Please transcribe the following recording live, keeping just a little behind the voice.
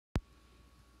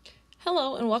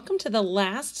Hello and welcome to the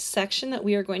last section that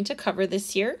we are going to cover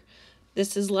this year.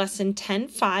 This is lesson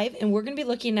 10.5 and we're going to be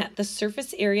looking at the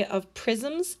surface area of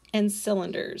prisms and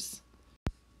cylinders.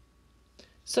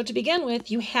 So to begin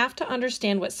with, you have to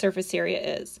understand what surface area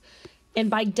is. And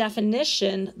by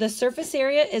definition, the surface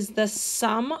area is the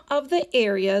sum of the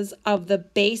areas of the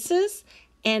bases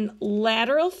and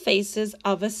lateral faces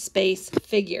of a space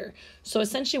figure. So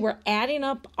essentially we're adding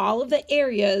up all of the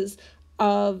areas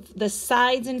of the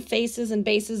sides and faces and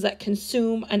bases that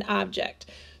consume an object.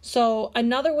 So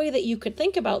another way that you could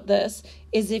think about this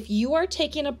is if you are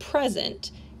taking a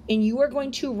present and you are going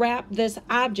to wrap this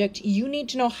object, you need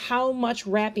to know how much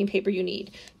wrapping paper you need,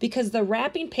 because the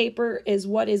wrapping paper is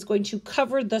what is going to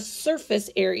cover the surface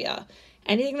area.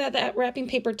 Anything that wrapping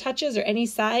paper touches or any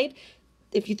side,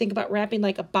 if you think about wrapping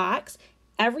like a box,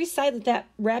 every side that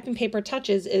wrapping paper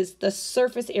touches is the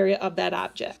surface area of that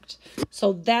object.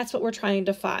 So that's what we're trying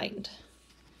to find.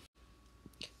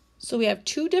 So we have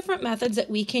two different methods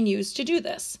that we can use to do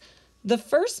this. The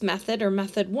first method, or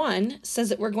method 1, says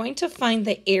that we're going to find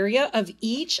the area of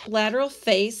each lateral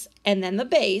face and then the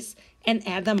base and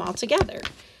add them all together.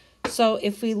 So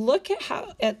if we look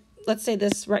at let's say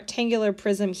this rectangular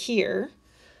prism here,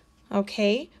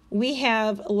 okay, we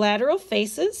have lateral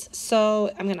faces. So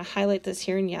I'm going to highlight this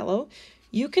here in yellow.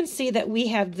 You can see that we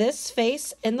have this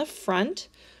face in the front,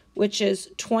 which is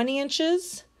 20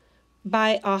 inches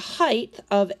by a height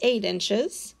of 8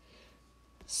 inches.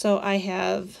 So I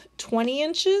have 20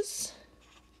 inches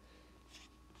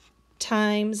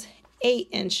times 8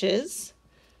 inches.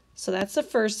 So that's the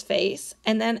first face.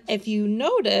 And then if you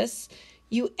notice,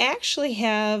 you actually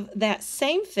have that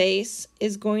same face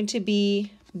is going to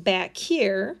be back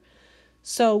here.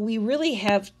 So we really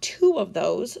have two of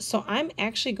those. So I'm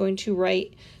actually going to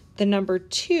write the number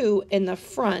 2 in the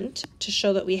front to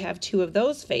show that we have two of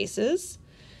those faces.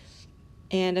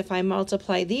 And if I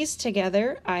multiply these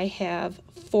together, I have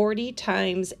 40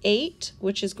 times 8,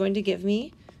 which is going to give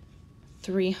me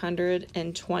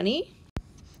 320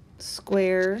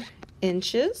 square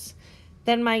inches.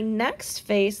 Then my next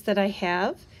face that I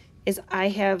have is I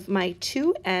have my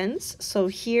two ends. So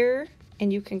here,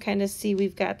 and you can kind of see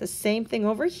we've got the same thing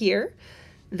over here.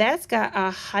 That's got a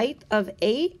height of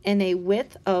 8 and a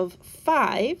width of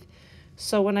 5.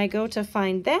 So when I go to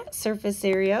find that surface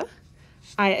area,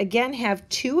 I again have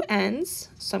two ends.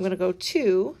 So I'm going to go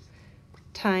 2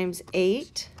 times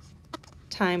 8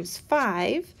 times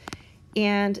 5.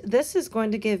 And this is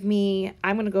going to give me,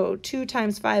 I'm going to go 2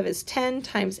 times 5 is 10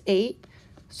 times 8.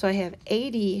 So I have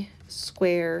 80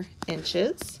 square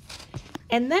inches.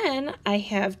 And then I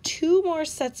have two more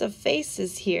sets of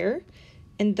faces here,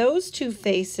 and those two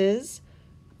faces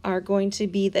are going to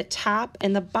be the top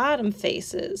and the bottom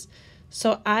faces.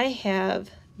 So I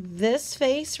have this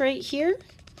face right here,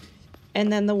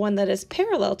 and then the one that is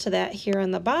parallel to that here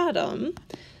on the bottom.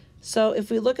 So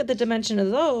if we look at the dimension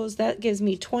of those, that gives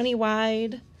me 20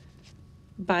 wide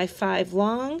by 5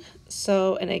 long.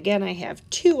 So, and again, I have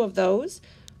two of those.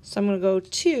 So I'm going to go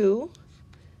 2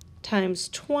 times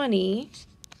 20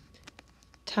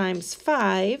 times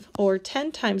 5, or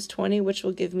 10 times 20, which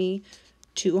will give me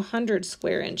 200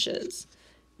 square inches.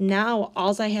 Now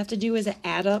all I have to do is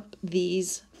add up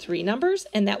these three numbers,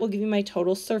 and that will give me my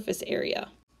total surface area.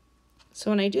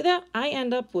 So when I do that, I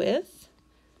end up with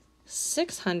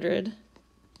 600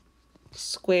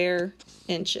 square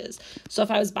inches. So if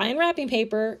I was buying wrapping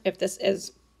paper, if this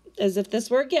is as if this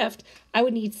were a gift, I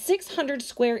would need 600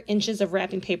 square inches of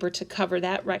wrapping paper to cover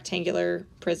that rectangular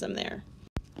prism there.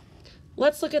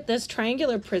 Let's look at this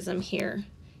triangular prism here.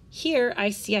 Here I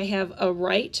see I have a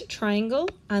right triangle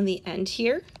on the end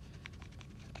here,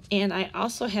 and I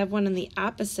also have one on the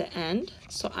opposite end.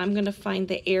 So I'm going to find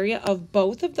the area of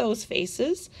both of those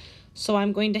faces. So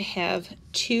I'm going to have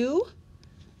two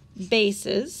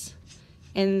bases,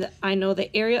 and I know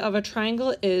the area of a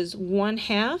triangle is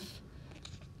 1/2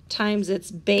 times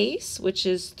its base, which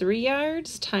is 3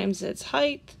 yards, times its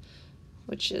height,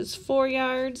 which is 4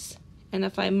 yards. And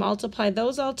if I multiply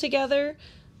those all together,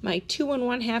 my 2 and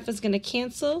 1/2 is going to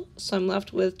cancel, so I'm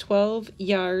left with 12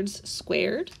 yards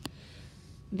squared.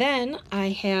 Then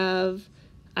I'm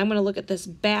going to look at this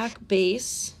back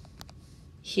base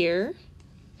here.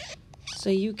 So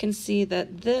you can see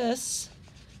that this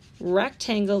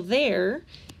rectangle there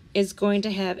is going to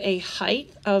have a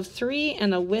height of 3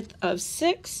 and a width of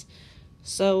 6.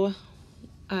 So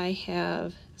I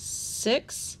have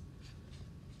 6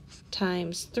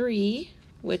 times 3,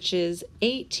 which is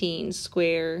 18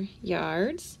 square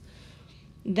yards.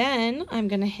 Then I'm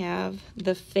going to have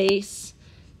the face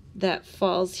that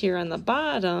falls here on the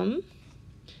bottom.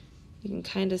 You can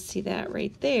kind of see that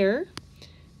right there.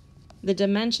 the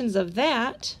dimensions of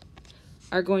that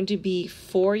are going to be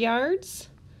 4 yards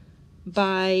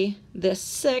by this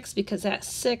 6, because that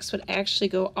 6 would actually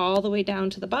go all the way down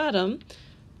to the bottom.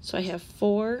 So I have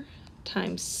 4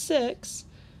 times 6,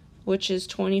 which is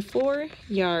 24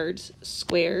 yards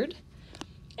squared.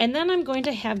 And then I'm going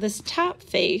to have this top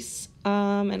face,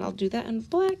 and I'll do that in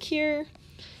black here.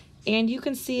 And you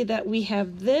can see that we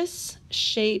have this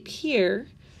shape here,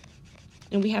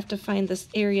 and we have to find this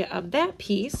area of that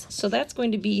piece. So that's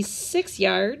going to be 6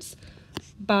 yards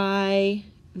by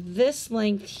this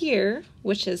length here,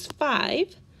 which is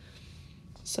 5.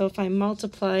 So if I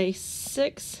multiply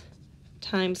 6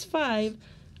 times 5,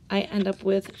 I end up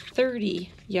with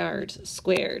 30 yards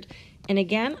squared. And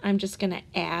again, I'm just going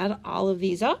to add all of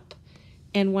these up.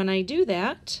 And when I do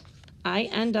that, I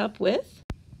end up with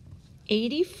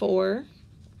 84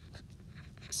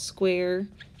 square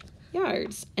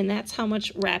yards. And that's how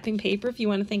much wrapping paper, if you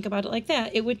want to think about it like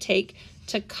that, it would take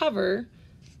to cover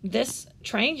this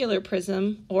triangular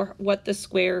prism, or what the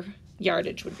square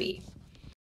yardage would be.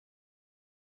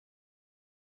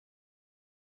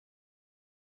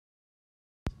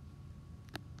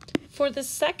 For the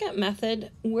second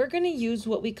method, we're going to use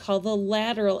what we call the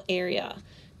lateral area.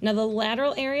 Now the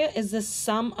lateral area is the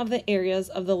sum of the areas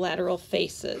of the lateral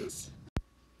faces.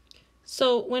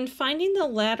 So when finding the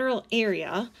lateral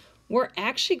area, we're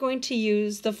actually going to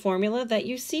use the formula that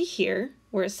you see here,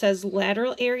 where it says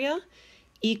lateral area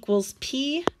equals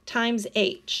P times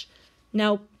H.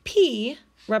 Now P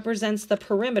represents the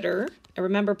perimeter. And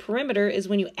remember, perimeter is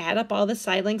when you add up all the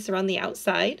side lengths around the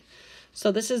outside.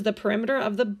 So this is the perimeter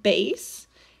of the base,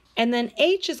 and then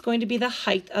H is going to be the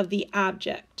height of the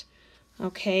object.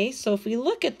 Okay, so if we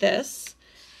look at this,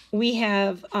 we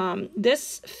have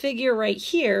this figure right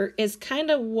here is kind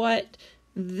of what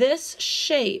this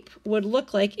shape would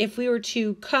look like if we were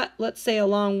to cut, let's say,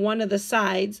 along one of the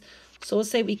sides. So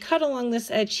let's say we cut along this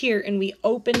edge here and we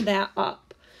open that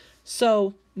up.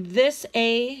 So this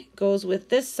A goes with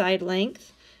this side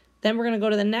length. Then we're going to go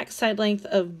to the next side length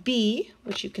of B,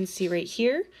 which you can see right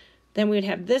here. Then we would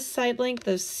have this side length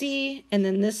of C, and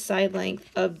then this side length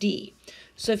of D.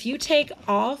 So if you take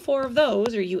all 4 of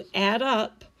those, or you add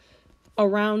up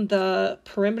around the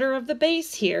perimeter of the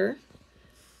base here,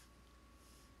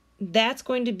 that's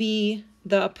going to be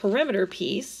the perimeter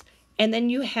piece, and then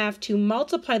you have to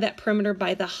multiply that perimeter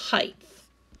by the height.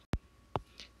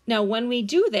 Now when we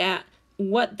do that,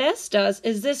 what this does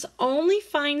is this only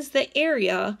finds the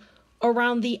area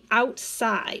around the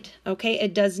outside, okay?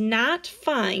 It does not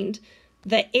find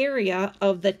the area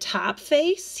of the top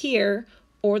face here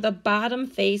or the bottom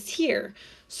face here.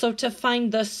 So to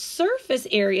find the surface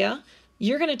area,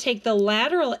 you're going to take the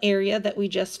lateral area that we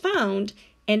just found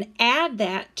and add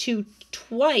that to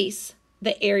twice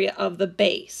the area of the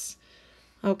base,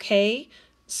 okay?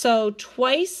 So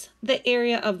twice the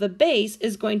area of the base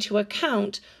is going to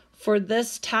account for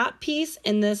this top piece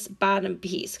and this bottom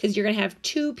piece, because you're going to have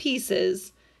 2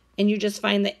 pieces and you just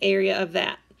find the area of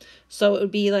that. So it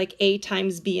would be like A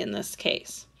times B in this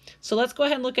case. So let's go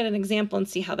ahead and look at an example and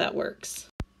see how that works.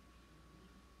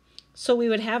 So we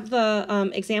would have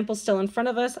the example still in front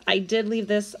of us. I did leave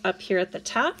this up here at the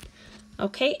top.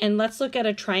 Okay, and let's look at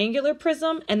a triangular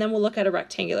prism, and then we'll look at a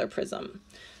rectangular prism.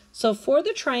 So for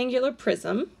the triangular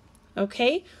prism,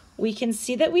 okay, we can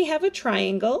see that we have a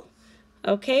triangle.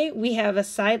 Okay, we have a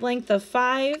side length of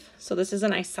 5, so this is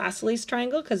an isosceles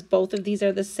triangle because both of these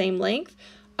are the same length.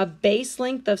 A base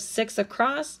length of 6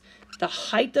 across, the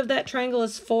height of that triangle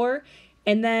is 4,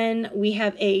 and then we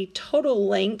have a total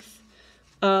length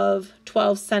of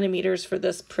 12 centimeters for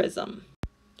this prism.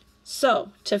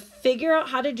 So to figure out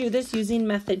how to do this using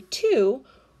method 2,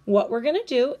 what we're going to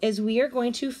do is we are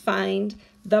going to find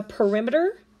the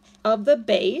perimeter of the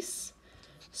base.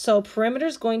 So perimeter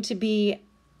is going to be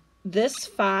this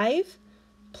 5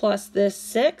 plus this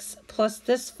 6 plus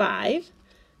this 5.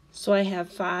 So I have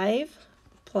 5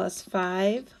 plus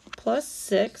 5 plus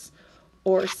 6,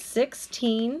 or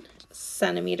 16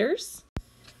 centimeters.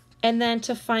 And then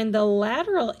to find the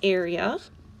lateral area,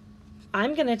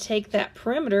 I'm going to take that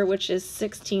perimeter, which is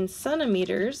 16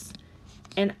 centimeters,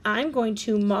 and I'm going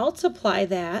to multiply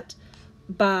that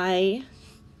by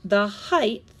the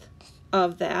height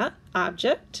of that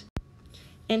object.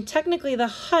 And technically the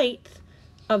height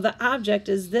of the object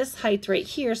is this height right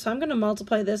here, so I'm going to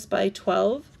multiply this by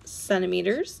 12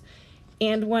 centimeters.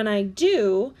 And when I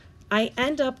do, I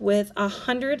end up with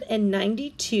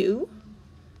 192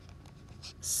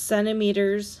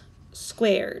 centimeters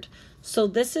squared. So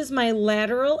this is my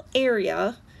lateral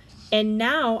area, and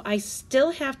now I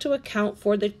still have to account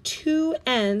for the 2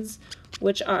 ends,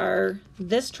 which are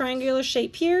this triangular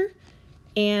shape here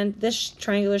and this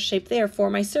triangular shape there for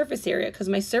my surface area, because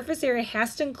my surface area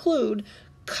has to include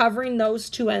covering those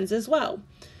two ends as well.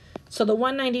 So the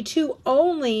 192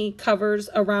 only covers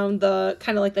around the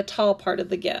kind of like the tall part of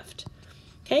the gift.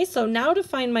 Okay, so now to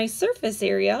find my surface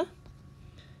area,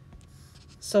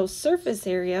 so surface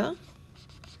area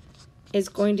is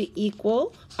going to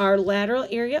equal our lateral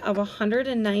area of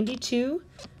 192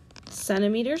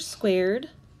 centimeters squared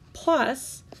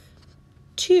plus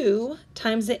 2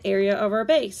 times the area of our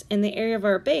base. And the area of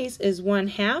our base is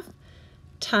 1/2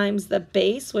 times the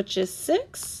base, which is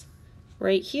 6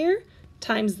 right here,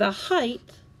 times the height,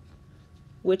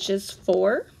 which is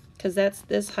 4, because that's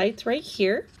this height right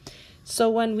here. So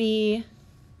when we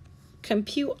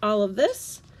compute all of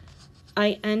this,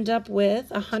 I end up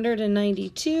with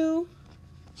 192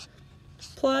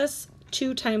 plus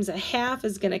 2 times 1/2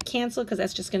 is going to cancel because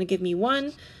that's just going to give me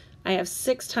 1. I have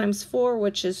 6 times 4,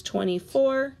 which is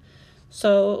 24.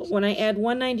 So when I add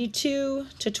 192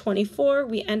 to 24,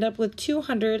 we end up with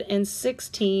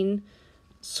 216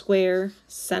 square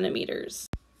centimeters.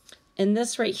 And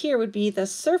this right here would be the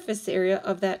surface area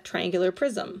of that triangular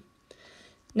prism.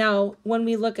 Now, when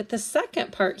we look at the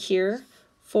second part here,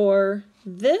 for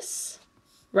this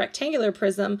rectangular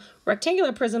prisms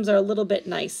are a little bit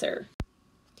nicer.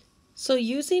 So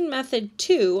using method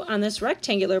 2 on this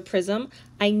rectangular prism,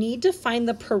 I need to find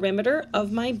the perimeter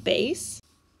of my base.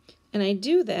 And I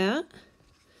do that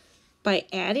by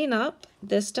adding up.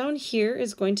 This down here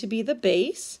is going to be the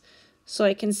base. So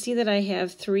I can see that I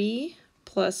have 3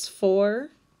 plus 4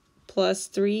 plus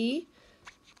 3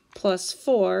 plus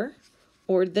 4,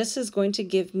 or this is going to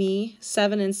give me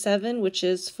 7 and 7, which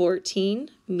is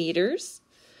 14 meters.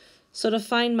 So to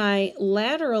find my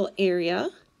lateral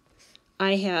area,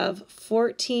 I have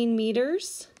 14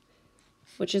 meters,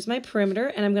 which is my perimeter,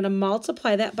 and I'm going to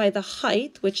multiply that by the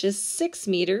height, which is 6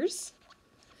 meters.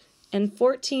 And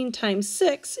 14 times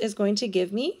 6 is going to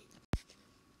give me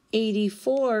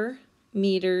 84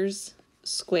 meters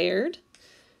squared.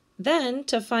 Then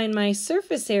to find my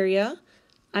surface area,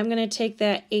 I'm going to take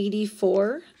that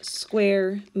 84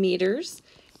 square meters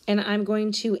and I'm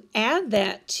going to add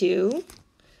that to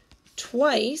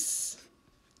twice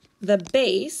the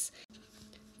base.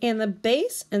 And the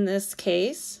base in this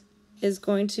case is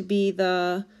going to be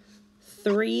the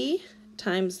 3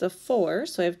 times the 4.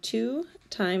 So I have 2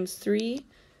 times 3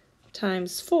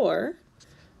 times 4.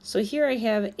 So here I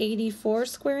have 84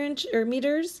 square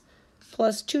meters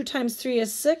plus 2 times 3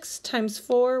 is 6 times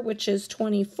 4, which is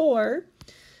 24.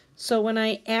 So when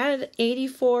I add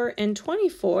 84 and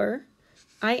 24,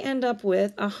 I end up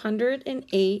with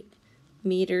 108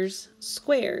 meters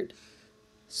squared.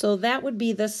 So that would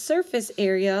be the surface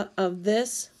area of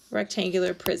this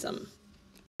rectangular prism.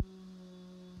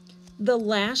 The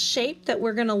last shape that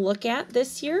we're going to look at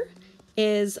this year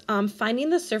is finding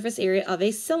the surface area of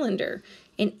a cylinder.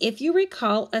 And if you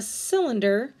recall, a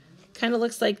cylinder kind of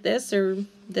looks like this or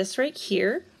this right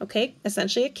here, okay?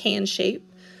 Essentially a can shape,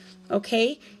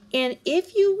 okay? And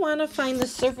if you want to find the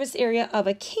surface area of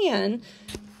a can,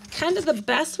 kind of the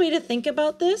best way to think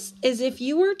about this is if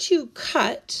you were to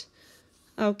cut,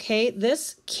 okay,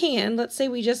 this can, let's say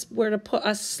we just were to put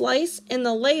a slice in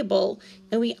the label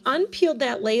and we unpeeled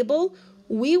that label,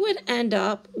 we would end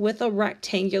up with a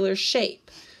rectangular shape.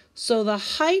 So the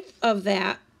height of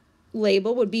that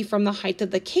label would be from the height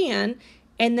of the can,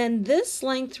 and then this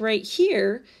length right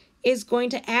here is going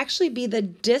to actually be the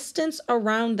distance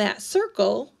around that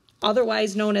circle,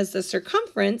 otherwise known as the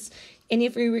circumference. And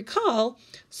if you recall,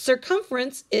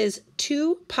 circumference is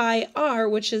 2 pi r,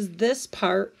 which is this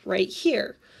part right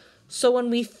here. So when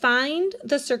we find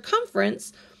the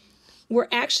circumference,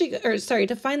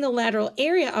 to find the lateral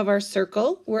area of our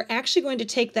circle, we're actually going to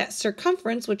take that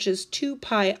circumference, which is 2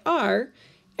 pi r,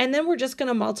 and then we're just going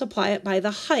to multiply it by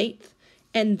the height,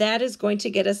 and that is going to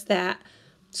get us that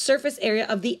surface area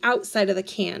of the outside of the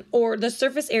can, or the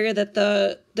surface area that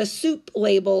the soup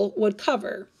label would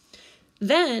cover.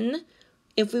 Then,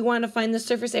 if we want to find the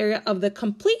surface area of the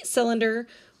complete cylinder,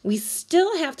 we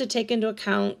still have to take into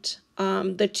account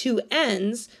the two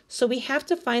ends, so we have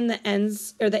to find the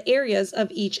ends or the areas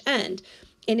of each end.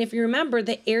 And if you remember,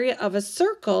 the area of a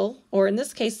circle, or in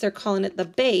this case they're calling it the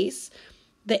base,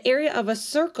 the area of a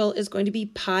circle is going to be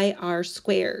pi r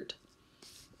squared.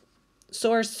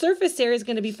 So our surface area is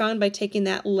going to be found by taking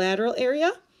that lateral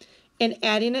area and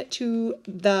adding it to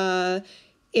the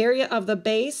area of the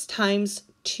base times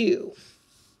 2.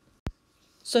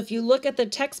 So if you look at the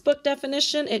textbook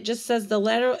definition, it just says the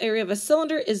lateral area of a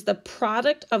cylinder is the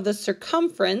product of the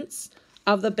circumference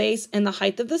of the base and the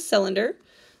height of the cylinder.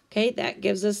 Okay, that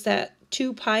gives us that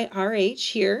 2 pi RH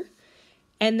here.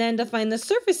 And then to find the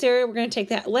surface area, we're going to take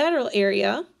that lateral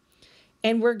area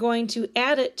and we're going to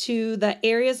add it to the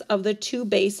areas of the two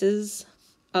bases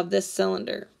of this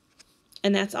cylinder.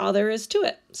 And that's all there is to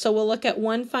it. So we'll look at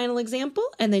one final example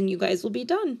and then you guys will be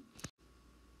done.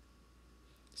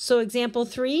 So example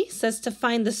 3 says to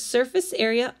find the surface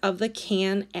area of the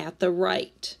can at the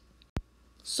right.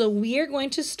 So we are going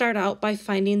to start out by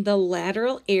finding the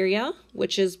lateral area,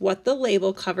 which is what the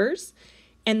label covers.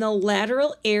 And the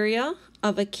lateral area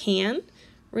of a can,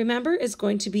 remember, is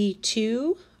going to be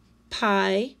 2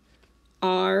 pi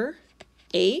r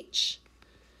h.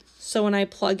 So when I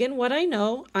plug in what I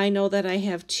know that I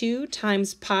have 2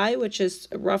 times pi, which is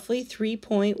roughly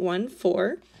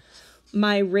 3.14.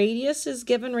 My radius is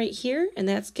given right here, and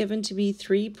that's given to be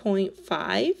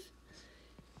 3.5.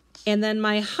 And then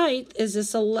my height is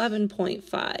this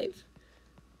 11.5.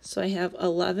 So I have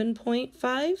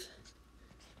 11.5.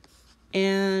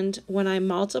 And when I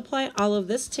multiply all of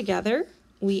this together,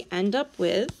 we end up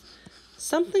with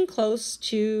something close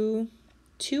to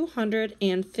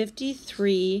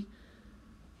 253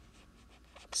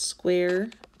 square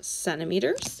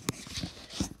centimeters.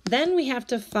 Then we have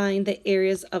to find the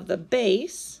areas of the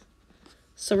base.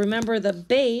 So remember, the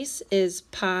base is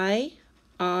pi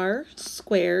r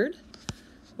squared,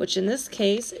 which in this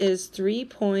case is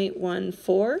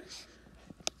 3.14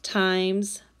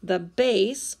 times the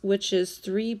base, which is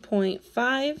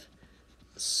 3.5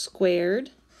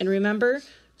 squared. And remember,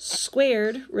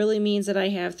 squared really means that I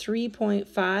have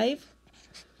 3.5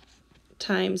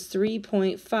 times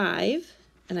 3.5,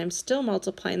 and I'm still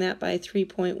multiplying that by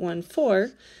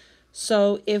 3.14.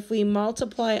 So if we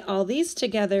multiply all these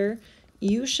together,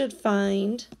 you should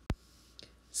find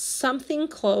something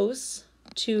close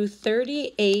to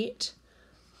 38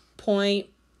 point,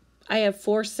 I have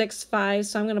 465,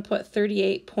 so I'm going to put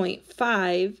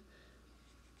 38.5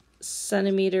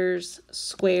 centimeters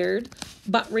squared.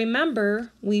 But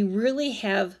remember, we really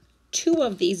have 2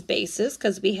 of these bases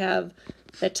because we have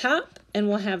the top and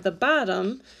we'll have the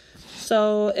bottom.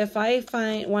 So if I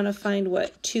want to find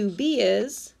what 2b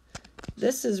is,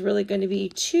 this is really going to be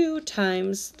 2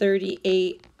 times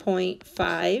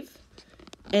 38.5,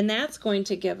 and that's going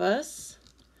to give us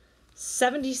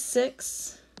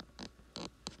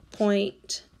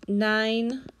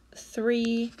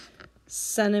 76.93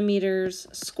 centimeters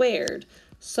squared.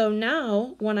 So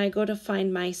now when I go to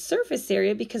find my surface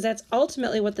area, because that's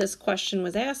ultimately what this question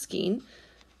was asking,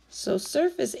 so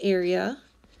surface area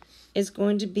is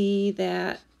going to be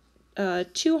that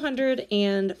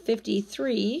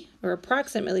 253, or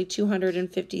approximately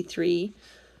 253,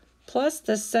 plus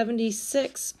the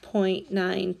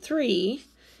 76.93,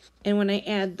 and when I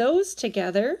add those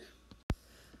together,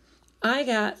 I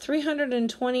got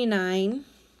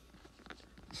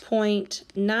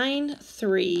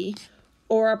 329.93,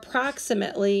 or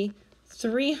approximately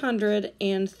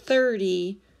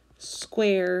 330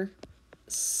 square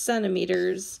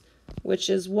centimeters, which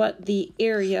is what the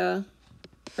area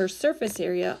or surface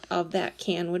area of that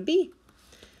can would be.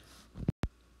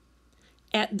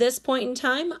 At this point in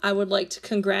time, I would like to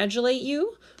congratulate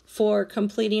you for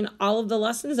completing all of the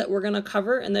lessons that we're going to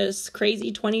cover in this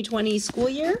crazy 2020 school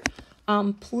year.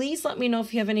 Please let me know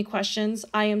if you have any questions.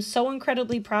 I am so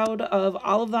incredibly proud of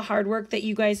all of the hard work that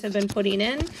you guys have been putting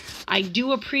in. I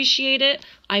do appreciate it.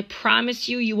 I promise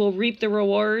you, you will reap the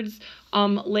rewards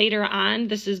later on.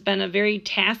 This has been a very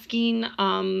tasking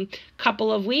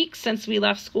couple of weeks since we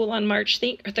left school on March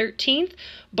 13th,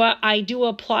 but I do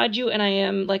applaud you, and I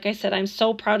am, like I said, I'm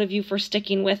so proud of you for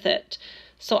sticking with it.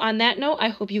 So on that note, I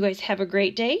hope you guys have a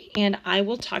great day, and I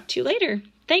will talk to you later.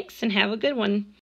 Thanks, and have a good one.